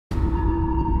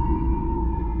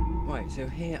So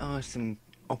here are some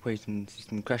operating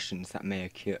system questions that may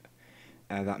occur,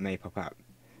 that may pop up.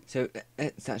 So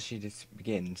let's actually just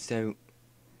begin. So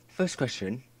first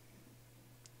question,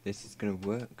 this is going to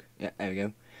work. Yeah, there we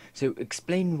go. So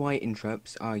explain why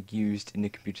interrupts are used in the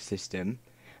computer system,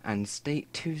 and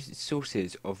state two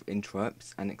sources of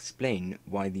interrupts and explain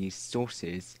why these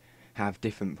sources have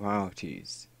different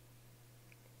priorities.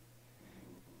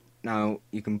 Now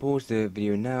you can pause the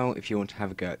video now if you want to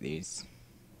have a go at these.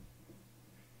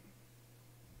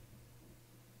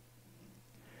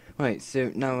 Right,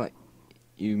 so now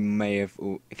you may have,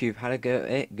 or if you've had a go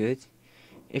at it, good.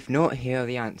 If not, here are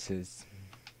the answers.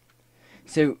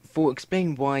 So, for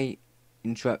explain why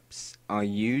interrupts are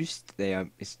used,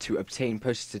 is to obtain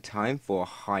processor time for a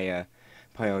higher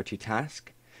priority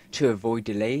task, to avoid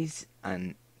delays,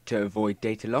 and to avoid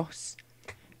data loss,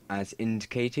 as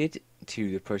indicated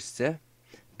to the processor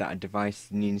that a device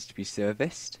needs to be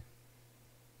serviced.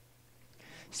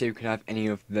 So you can have any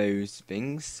of those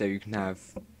things. So you can have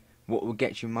what will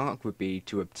get you mark would be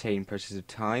to obtain processor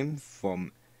time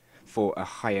for a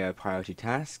higher priority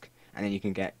task, and then you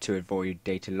can get to avoid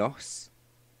data loss,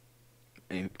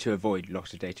 to avoid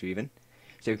loss of data even.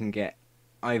 So you can get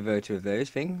either two of those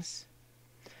things.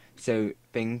 So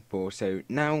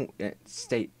now let's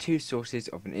state two sources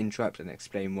of an interrupt and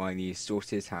explain why these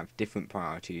sources have different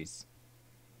priorities.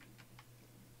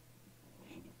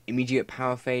 Immediate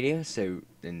power failure, so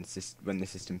then when the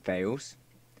system fails.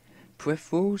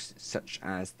 Peripherals, such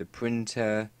as the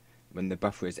printer, when the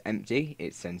buffer is empty,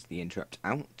 it sends the interrupt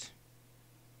out.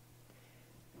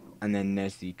 And then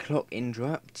there's the clock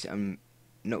interrupt. I'm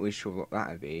not really sure what that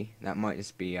would be. That might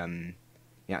just be the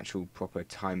actual proper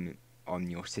time on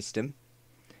your system.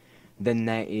 Then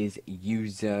there is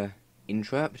user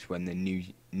interrupt, when the new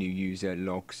user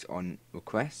logs on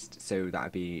request. So I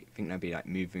think that'd be like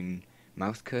moving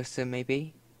mouse cursor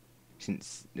maybe,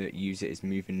 since the user is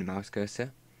moving the mouse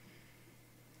cursor.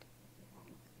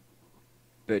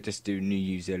 But just do new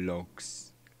user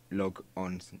log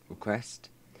on request.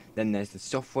 Then there's the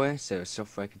software, so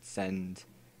software could send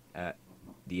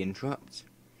the interrupt.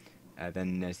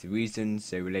 Then there's the reason,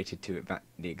 so related to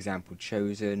the example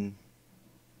chosen.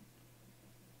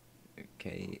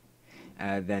 Okay.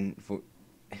 Then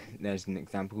there's an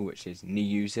example which is new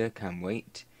user can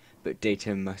wait, but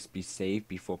data must be saved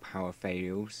before power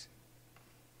fails.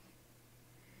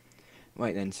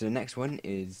 Right then, so the next one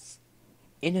is,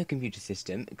 in a computer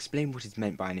system, explain what is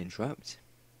meant by an interrupt.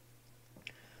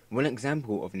 One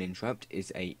example of an interrupt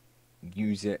is a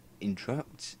user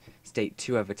interrupt. State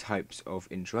two other types of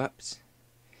interrupts.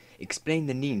 Explain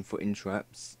the need for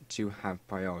interrupts to have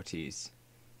priorities.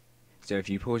 So if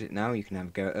you pause it now, you can have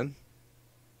a go at them.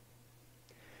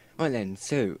 Right then,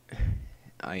 so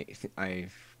I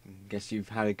guess you've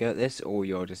had a go at this, or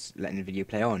you're just letting the video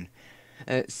play on.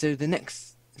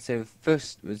 So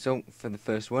first result for the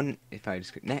first one, if I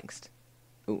just click next.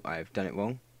 Oh, I've done it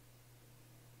wrong.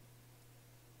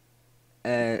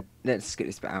 Let's get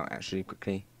this bit out actually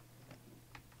quickly.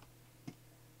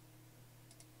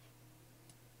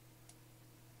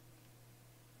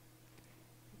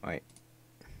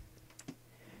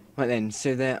 Right then,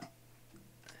 so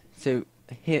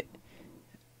here,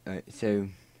 so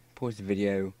pause the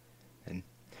video, and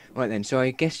right then, so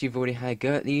I guess you've already had a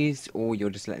go at these, or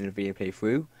you're just letting the video play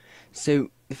through.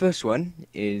 So the first one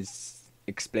is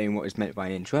explain what is meant by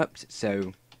an interrupt.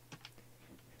 So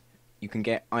you can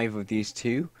get either of these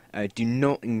two. Do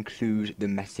not include the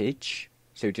message,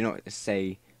 so do not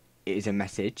say it is a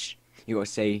message. You got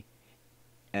to say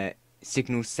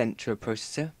signal sent to a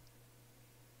processor.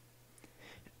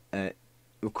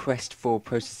 Request for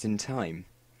processing time,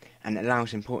 and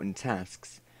allows important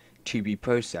tasks to be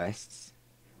processed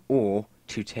or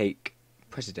to take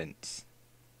precedence.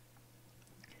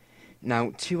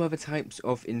 Now, two other types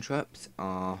of interrupts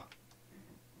are,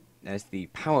 there's the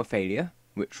power failure,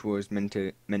 which was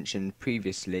mentioned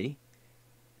previously.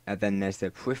 Then there's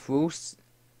the peripherals,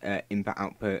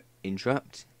 input-output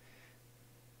interrupt,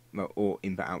 or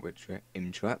input-output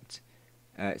interrupt.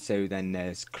 So then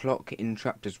there's clock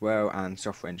interrupt as well, and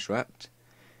software interrupt.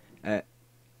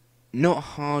 Not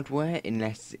hardware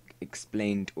unless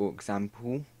explained or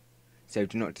example. So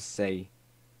do not just say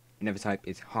another type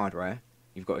is hardware.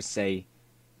 You've got to say,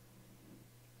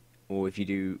 or if you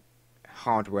do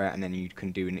hardware and then you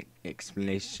can do an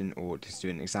explanation or just do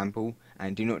an example,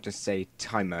 and do not just say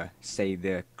timer, say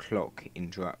the clock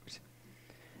interrupt.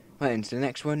 Right, and so the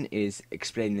next one is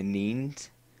explain the need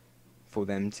for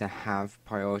them to have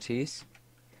priorities.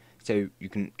 So you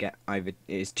can get it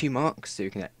is 2 marks, so you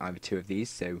can get either two of these.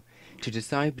 So to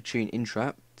decide between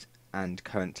interrupt and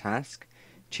current task,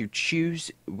 To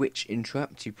choose which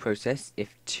interrupt to process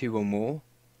if two or more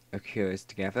occurs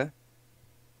together.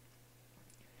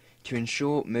 To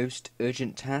ensure most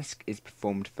urgent task is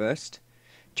performed first.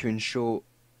 To ensure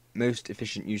most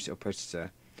efficient use of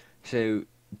processor. So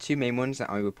two main ones that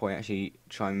I will probably actually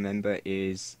try and remember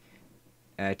is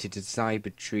to decide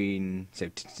between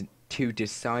to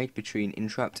decide between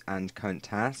interrupt and current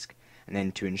task, and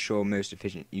then to ensure most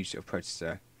efficient use of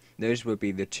processor. Those would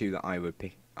be the two that I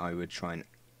would try and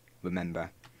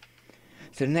remember.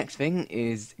 So the next thing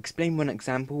is explain one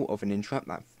example of an interrupt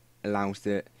that allows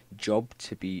the job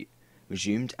to be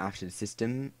resumed after the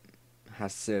system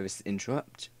has serviced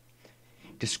interrupt.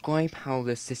 Describe how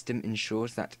the system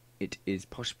ensures that it is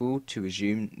possible to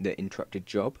resume the interrupted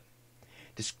job.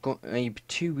 Describe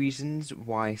 2 reasons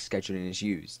why scheduling is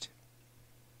used.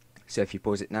 So if you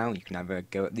pause it now, you can have a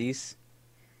go at these.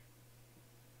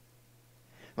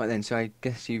 Right then, so I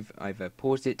guess you've either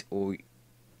paused it or,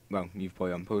 well, you've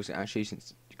probably unpaused it actually,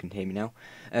 since you can hear me now.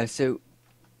 So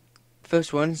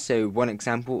first one, so one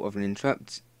example of an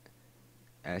interrupt.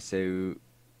 So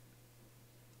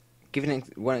given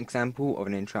one example of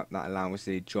an interrupt that allows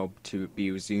the job to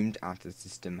be resumed after the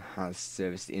system has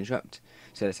serviced the interrupt.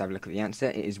 So let's have a look at the answer.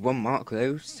 It is 1 mark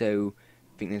though, so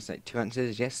I think there's like 2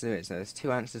 answers. Yes, there is. There's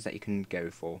 2 answers that you can go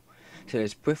for. So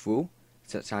there's peripheral,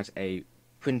 such as a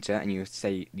printer, and you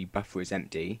say the buffer is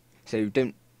empty. So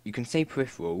you can say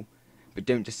peripheral, but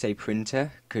don't just say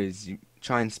printer, because you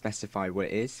try and specify what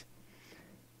it is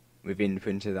within the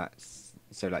printer. That's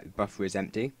so like the buffer is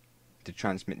empty to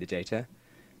transmit the data.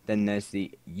 Then there's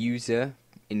the user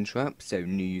interrupt, so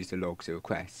new user logs a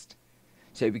request.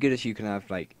 So it'd be good if you can have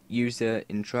like user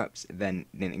interrupts, then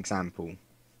an example.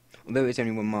 Although it's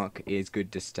only 1 mark, it is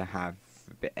good just to have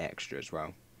a bit extra as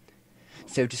well.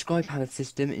 So describe how the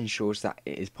system ensures that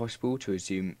it is possible to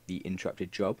resume the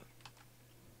interrupted job.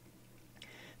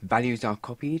 Values are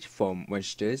copied from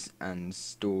registers and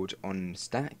stored on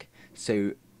stack,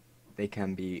 so they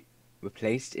can be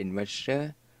replaced in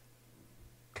register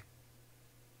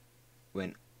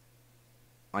when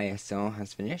ISR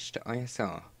has finished.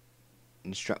 ISR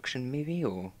instruction maybe,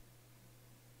 or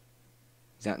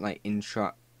is that like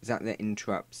interrupt? Is that the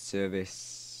interrupt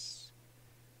service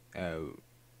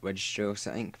register or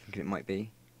something? I think it might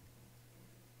be.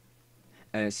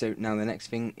 So now the next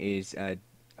thing is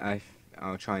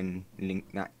I'll try and link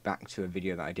that back to a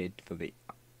video that I did for the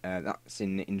that's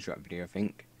in the interrupt video, I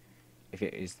think, if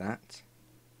it is that.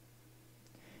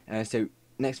 So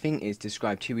next thing is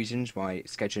describe 2 reasons why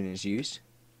scheduling is used.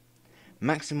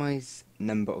 Maximize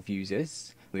number of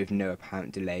users with no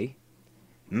apparent delay.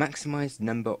 Maximize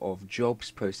number of jobs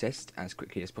processed as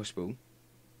quickly as possible.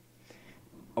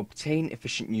 Obtain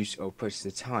efficient use of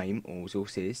processor time or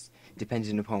resources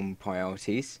depending upon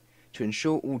priorities to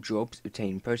ensure all jobs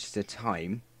obtain processor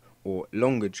time or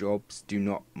longer jobs do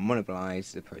not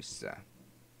monopolize the processor.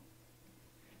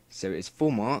 So it's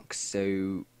 4 marks,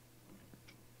 so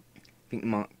I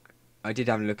think I did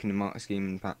have a look in the mark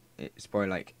scheme, and it's probably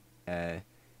like so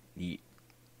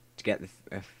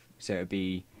it'd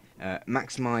be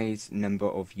maximize number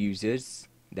of users,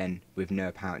 then with no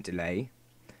apparent delay,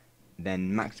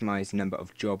 then maximize number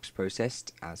of jobs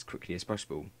processed as quickly as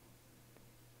possible.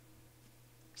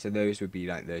 So those would be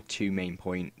like the 2 main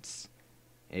points.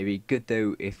 It'd be good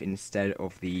though if instead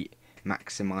of the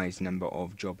maximize number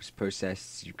of jobs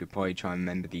processed, you could probably try and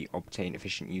remember the obtain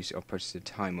efficient use of processor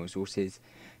time or resources,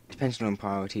 depending on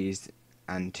priorities,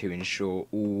 and to ensure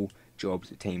all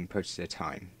jobs obtain processor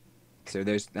time. So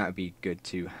that would be good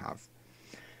to have.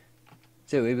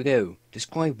 So here we go.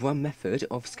 Describe one method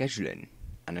of scheduling.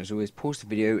 And as always, pause the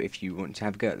video if you want to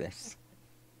have a go at this.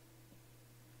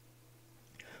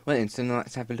 Well then, so now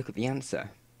let's have a look at the answer.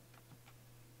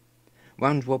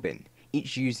 Round robin.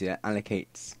 Each user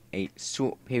allocates a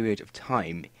short period of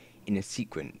time in a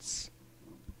sequence.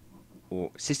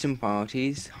 Or system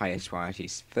priorities, highest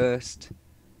priorities first.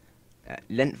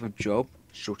 Length of job,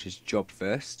 shortest job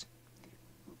first.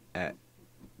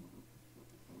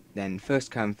 Then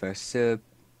first come, first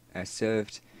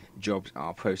served. Jobs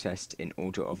are processed in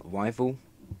order of arrival.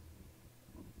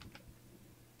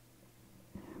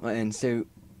 Right then, so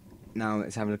now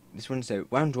let's have a look at this one. So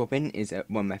round robin is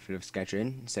one method of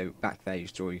scheduling. So back there you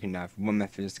saw you can have one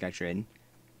method of scheduling.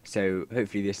 So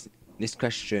hopefully this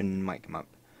question might come up.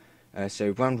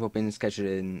 So round robin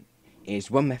scheduling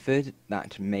is one method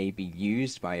that may be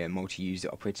used by a multi-user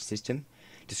operating system.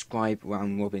 Describe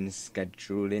round robin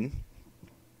scheduling,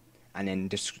 and then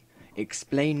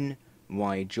explain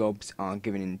why jobs are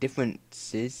given in different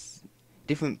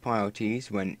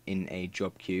priorities when in a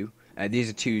job queue. These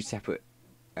are 2 separate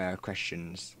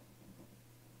questions.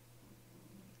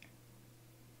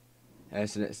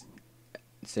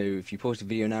 So if you pause the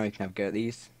video now, you can have a go at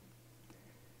these.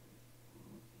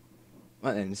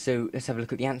 Right then, so let's have a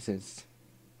look at the answers.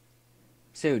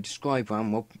 So describe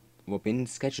round robin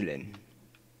scheduling.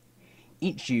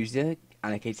 Each user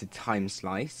allocates a time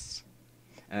slice.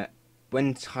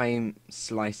 When time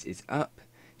slice is up,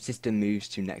 system moves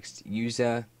to next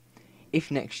user. If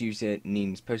next user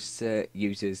needs processor,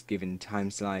 users given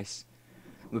time slice.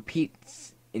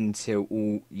 Repeats until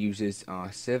all users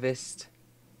are serviced.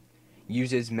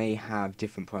 Users may have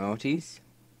different priorities.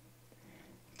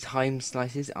 Time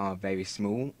slices are very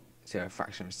small, so a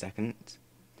fraction of a second.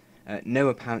 No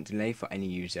apparent delay for any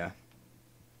user.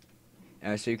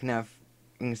 So you can have,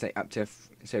 I'm going to say up to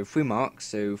 3 marks,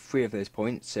 so 3 of those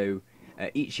points. So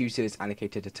each user is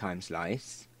allocated a time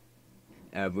slice.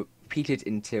 Repeated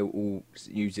until all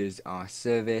users are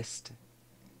serviced.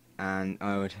 And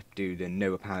I would do the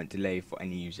no apparent delay for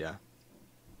any user.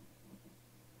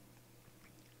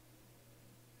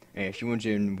 If you're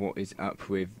wondering what is up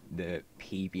with the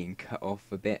P being cut off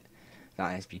a bit,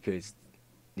 that is because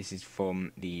this is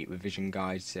from the revision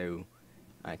guide, so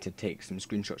I had to take some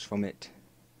screenshots from it.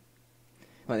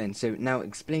 Right then, so now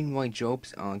explain why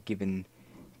jobs are given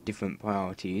different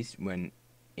priorities when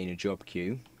in a job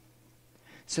queue.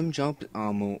 Some jobs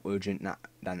are more urgent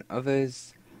than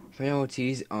others.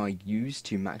 Priorities are used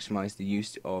to maximize the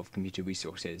use of computer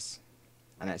resources.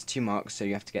 And that's 2 marks, so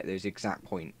you have to get those exact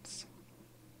points.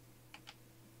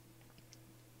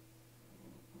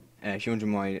 If you're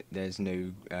wondering why there's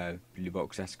no blue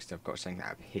box, that's because I've got something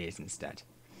that appears instead.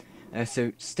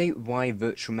 So state why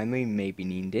virtual memory may be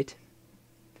needed.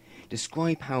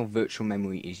 Describe how virtual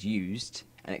memory is used,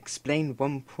 and explain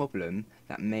one problem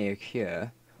that may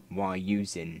occur while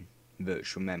using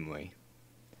virtual memory.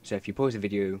 So if you pause the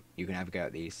video, you can have a go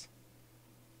at these.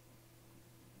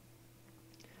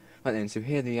 Right then, so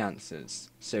here are the answers.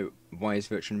 So why is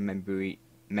virtual memory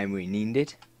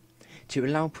needed? To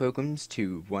allow programs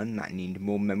to run that need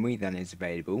more memory than is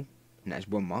available, and that's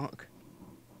 1 mark.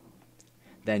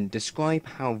 Then describe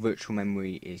how virtual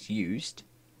memory is used.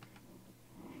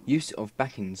 Use of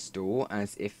backend store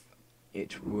as if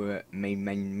it were main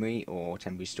memory or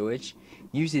temporary storage.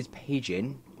 Uses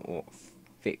paging or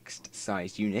fixed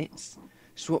size units.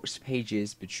 Swaps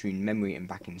pages between memory and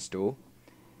backend store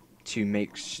to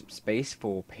make space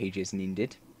for pages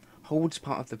needed. Holds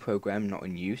part of the program not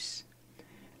in use.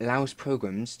 Allows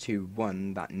programs to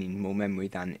run that need more memory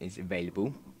than is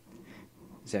available.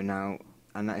 So now,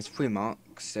 and that is 3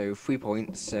 marks, so 3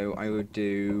 points. So I would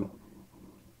do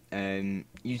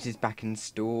uses backend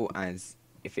store as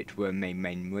if it were main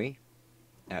memory.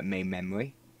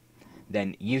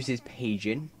 Then uses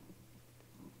paging.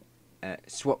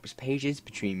 Swaps pages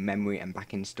between memory and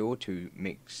backend store to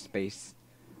make space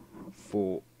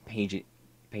for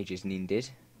pages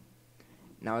needed.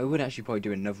 Now I would actually probably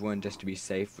do another one just to be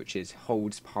safe, which is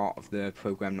holds part of the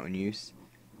program not in use.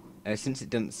 Since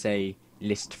it doesn't say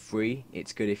list 3,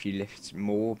 it's good if you list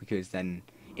more, because then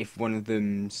if one of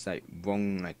them's like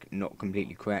wrong, like not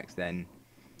completely correct, then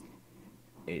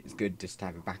it's good just to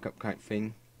have a backup kind of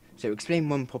thing. So explain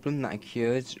one problem that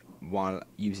occurs while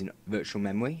using virtual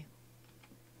memory.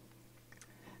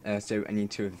 So I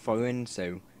need 2 of the following.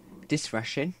 So disk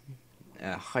thrashing,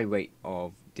 high rate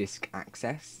of disk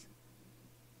access.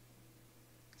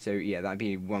 So yeah, that'd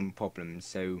be 1 problem.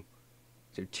 So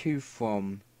 2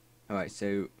 from, alright,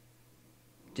 so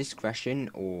disk crashing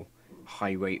or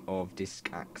high rate of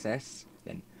disk access.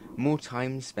 Then more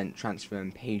time spent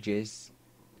transferring pages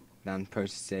than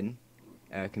processing.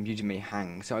 Computer may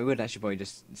hang. So I would actually probably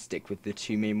just stick with the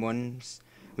 2 main ones,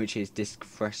 which is disk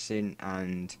thrashing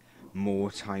and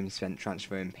more time spent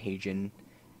transferring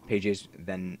pages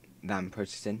than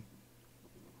processing.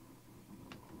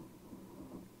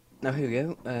 Now here we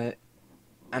go.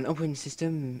 An operating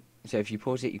system. So if you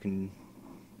pause it, you can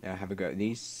have a go at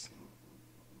these.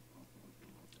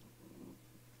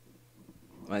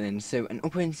 Right then, so an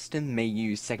operating system may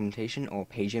use segmentation or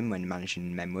paging when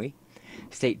managing memory.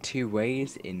 State 2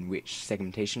 ways in which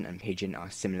segmentation and paging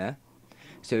are similar.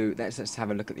 So let's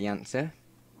have a look at the answer.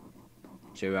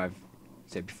 So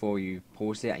before you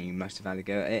pause it, and you must have had a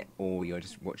go at it, or you're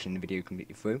just watching the video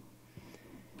completely through.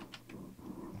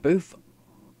 Both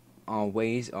are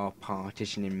ways of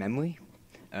partitioning memory.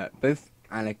 Both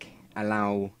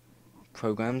allow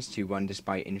programs to run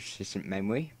despite insufficient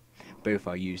memory. Both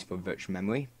are used for virtual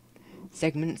memory.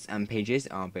 Segments and pages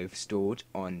are both stored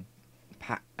on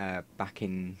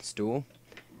backend store.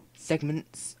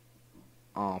 Segments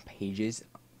are pages,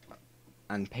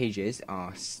 and pages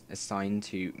are assigned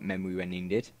to memory when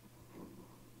needed.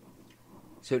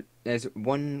 So there's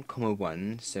 1,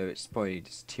 1, so it's probably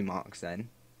just 2 marks then.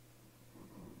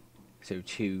 so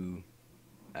two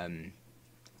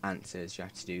answers you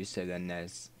have to do. So then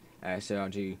there's so I'll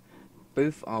do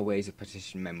both are ways of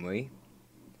partitioning memory.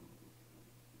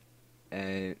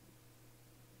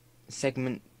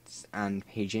 Segments and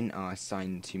paging are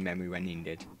assigned to memory when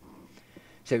needed.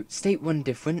 So state one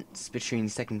difference between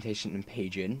segmentation and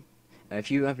paging.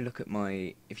 If you have a look at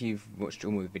if you've watched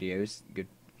all my videos, good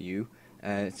for you.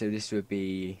 So this would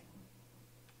be,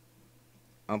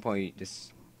 I'll probably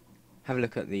just have a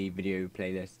look at the video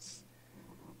playlists.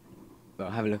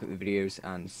 Well, have a look at the videos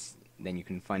and then you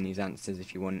can find these answers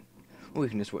if you want, or you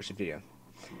can just watch the video.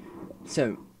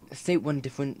 So, state one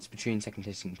difference between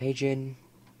segmentation and paging.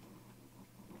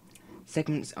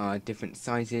 Segments are different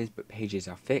sizes, but pages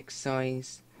are fixed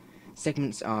size.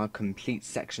 Segments are complete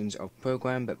sections of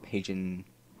program, but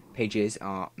pages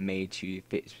are made to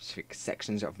fit specific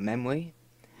sections of memory.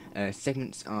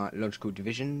 Segments are logical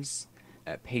divisions.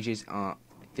 Pages are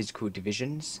physical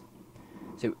divisions.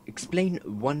 So explain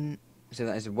one. So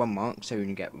that is a 1 mark. So you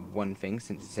only get one thing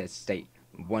since it says state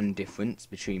one difference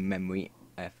between memory.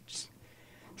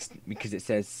 Because it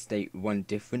says state one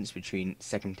difference between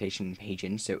segmentation and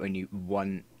paging. So only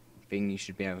one thing you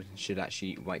should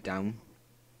actually write down.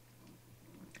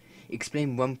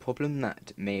 Explain one problem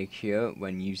that may occur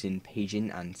when using paging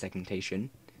and segmentation.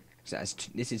 So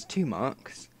this is 2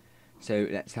 marks. So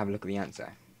let's have a look at the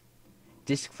answer.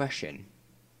 Discretion.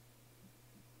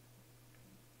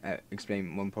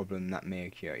 Explain one problem that may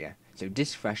occur, yeah. So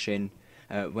discretion,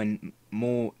 when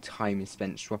more time is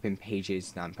spent swapping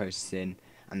pages than processing,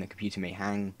 and the computer may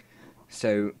hang.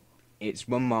 So it's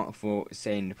 1 mark for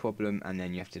saying the problem, and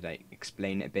then you have to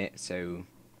explain it a bit. So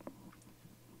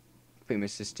pretty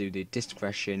much just do the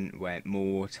discretion where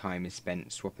more time is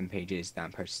spent swapping pages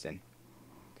than processing.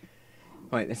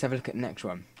 Right, let's have a look at the next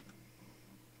one.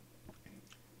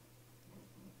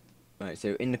 Right,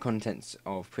 so in the contents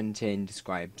of printing,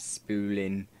 describe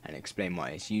spooling and explain why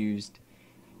it's used.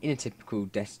 In a typical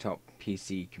desktop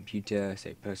PC computer,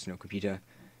 say personal computer,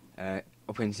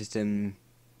 operating system,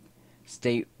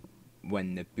 state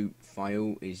when the boot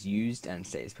file is used and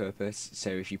state its purpose. So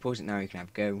if you pause it now, you can have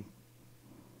a go.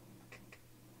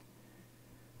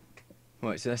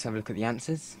 Right, so let's have a look at the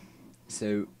answers.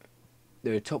 So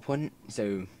the top one,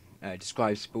 so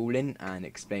describe spooling and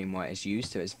explain why it's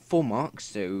used. So it's 4 marks,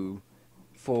 so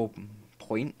 4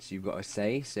 points you've got to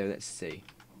say. So let's see.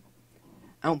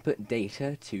 Output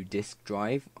data to disk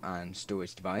drive and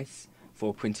storage device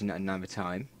for printing at another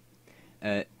time.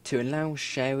 To allow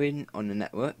sharing on the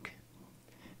network.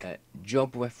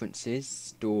 Job references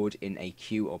stored in a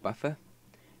queue or buffer.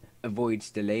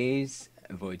 Avoids delays.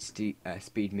 Avoids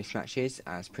speed mismatches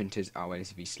as printers are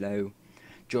relatively slow.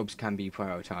 Jobs can be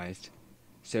prioritized.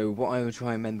 So what I will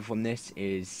try and remember from this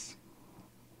is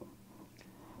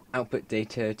output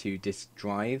data to disk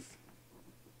drive,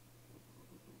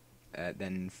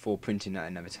 then for printing at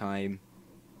another time,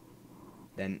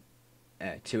 then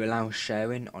to allow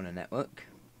sharing on a network,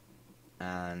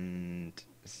 and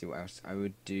let's see what else I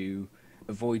would do.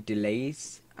 Avoid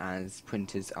delays as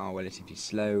printers are relatively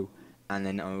slow, and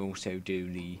then I'll also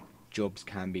do the jobs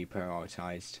can be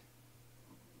prioritized.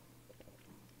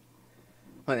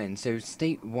 Right then, so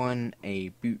state 1, a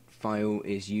boot file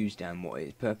is used and what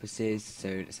its purpose is. So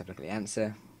let's have a look at the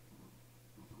answer.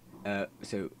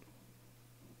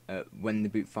 When the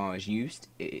boot file is used,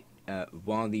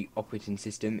 while the operating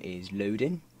system is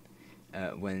loading,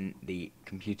 when the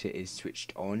computer is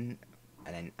switched on,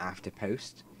 and then after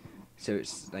post. So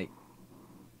it's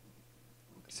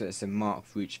it's a mark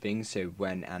for each thing. So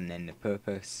when and then the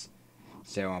purpose.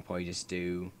 So I'll probably just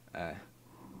do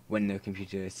when the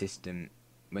computer is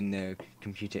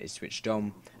switched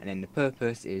on, and then the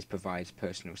purpose is provides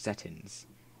personal settings.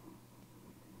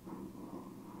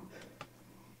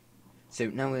 So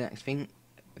now the next thing,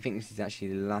 I think this is actually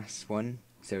the last one.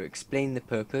 So explain the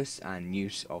purpose and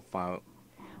use of file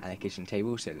allocation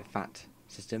table. So the FAT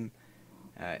system.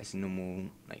 It's a normal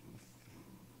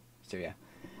so yeah.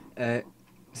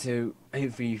 So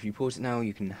hopefully if you pause it now,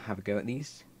 you can have a go at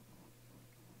these.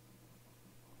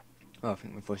 Oh, I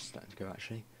think my voice is starting to go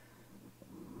actually.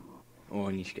 Or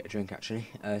I need to get a drink actually.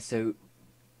 So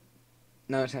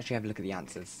now let's actually have a look at the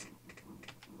answers.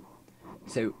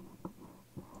 So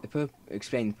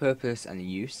explain the purpose and the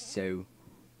use. So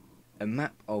a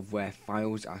map of where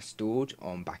files are stored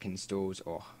on backend stores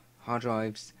or hard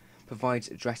drives, provides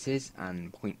addresses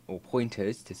and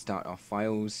pointers to start off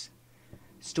files,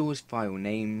 stores file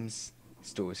names,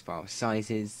 stores file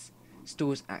sizes,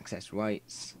 stores access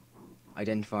rights,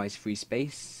 identifies free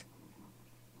space,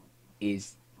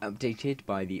 is updated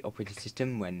by the operating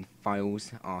system when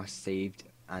files are saved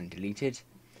and deleted,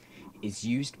 is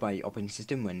used by the operating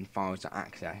system when files are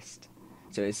accessed.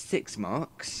 So it's 6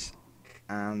 marks,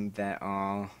 and there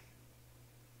are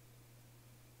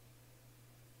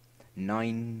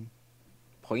 9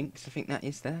 points, I think that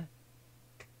is there.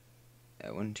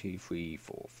 1, 2, 3,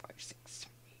 4, 5, 6, 8,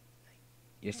 9.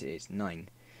 Yes, it is 9.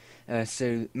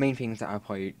 So main things that I'll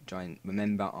probably try and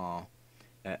remember are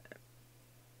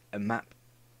a map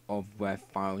of where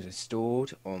files are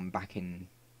stored on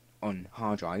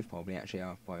hard drive, probably actually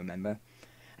I'll probably remember,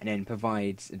 and then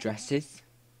provides addresses,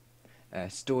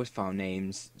 stores file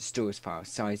names, stores file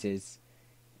sizes,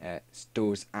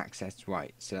 stores access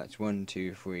rights. So that's 1,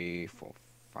 2, 3, 4,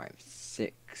 5,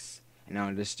 6, and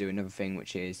I'll just do another thing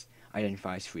which is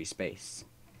identifies free space.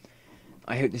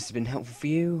 I hope this has been helpful for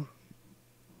you,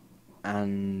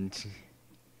 and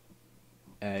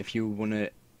if you want to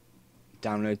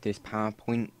download this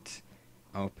PowerPoint,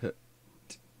 I'll put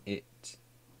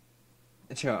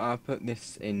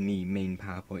this in the main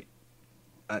PowerPoint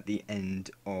at the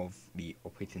end of the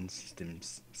operating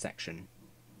systems section.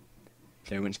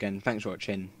 So once again, thanks for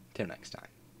watching, till next time.